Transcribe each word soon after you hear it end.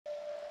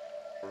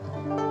A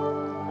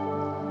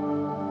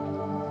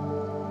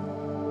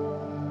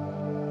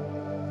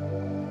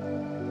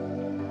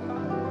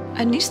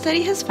new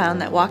study has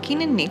found that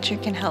walking in nature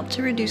can help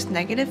to reduce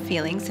negative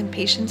feelings in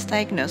patients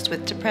diagnosed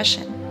with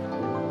depression.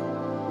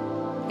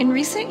 In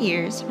recent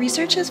years,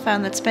 research has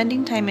found that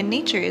spending time in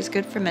nature is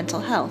good for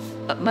mental health,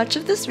 but much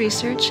of this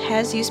research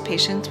has used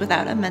patients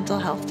without a mental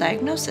health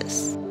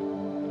diagnosis.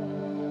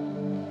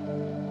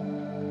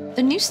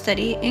 The new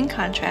study, in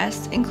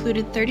contrast,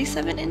 included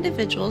 37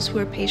 individuals who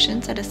were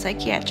patients at a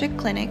psychiatric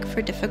clinic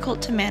for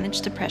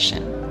difficult-to-manage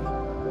depression.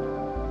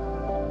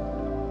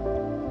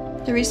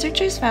 The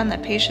researchers found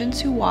that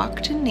patients who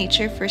walked in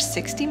nature for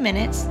 60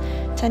 minutes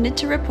tended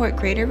to report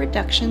greater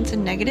reductions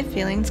in negative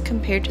feelings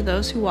compared to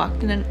those who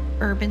walked in an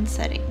urban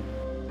setting.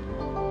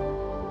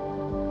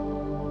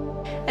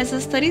 As the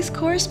study's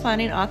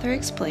corresponding author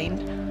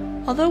explained,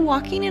 although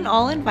walking in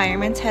all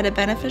environments had a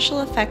beneficial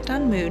effect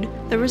on mood,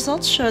 the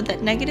results showed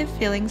that negative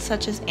feelings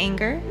such as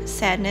anger,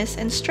 sadness,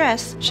 and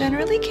stress,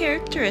 generally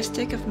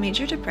characteristic of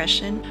major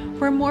depression,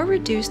 were more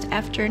reduced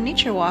after a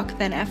nature walk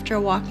than after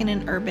a walk in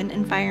an urban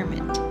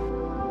environment.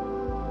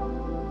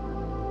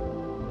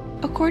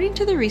 According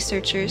to the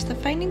researchers, the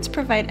findings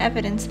provide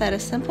evidence that a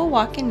simple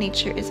walk in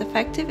nature is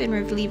effective in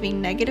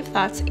relieving negative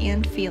thoughts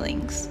and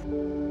feelings.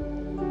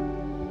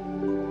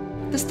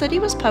 The study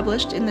was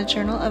published in the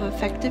Journal of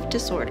Affective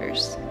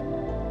Disorders.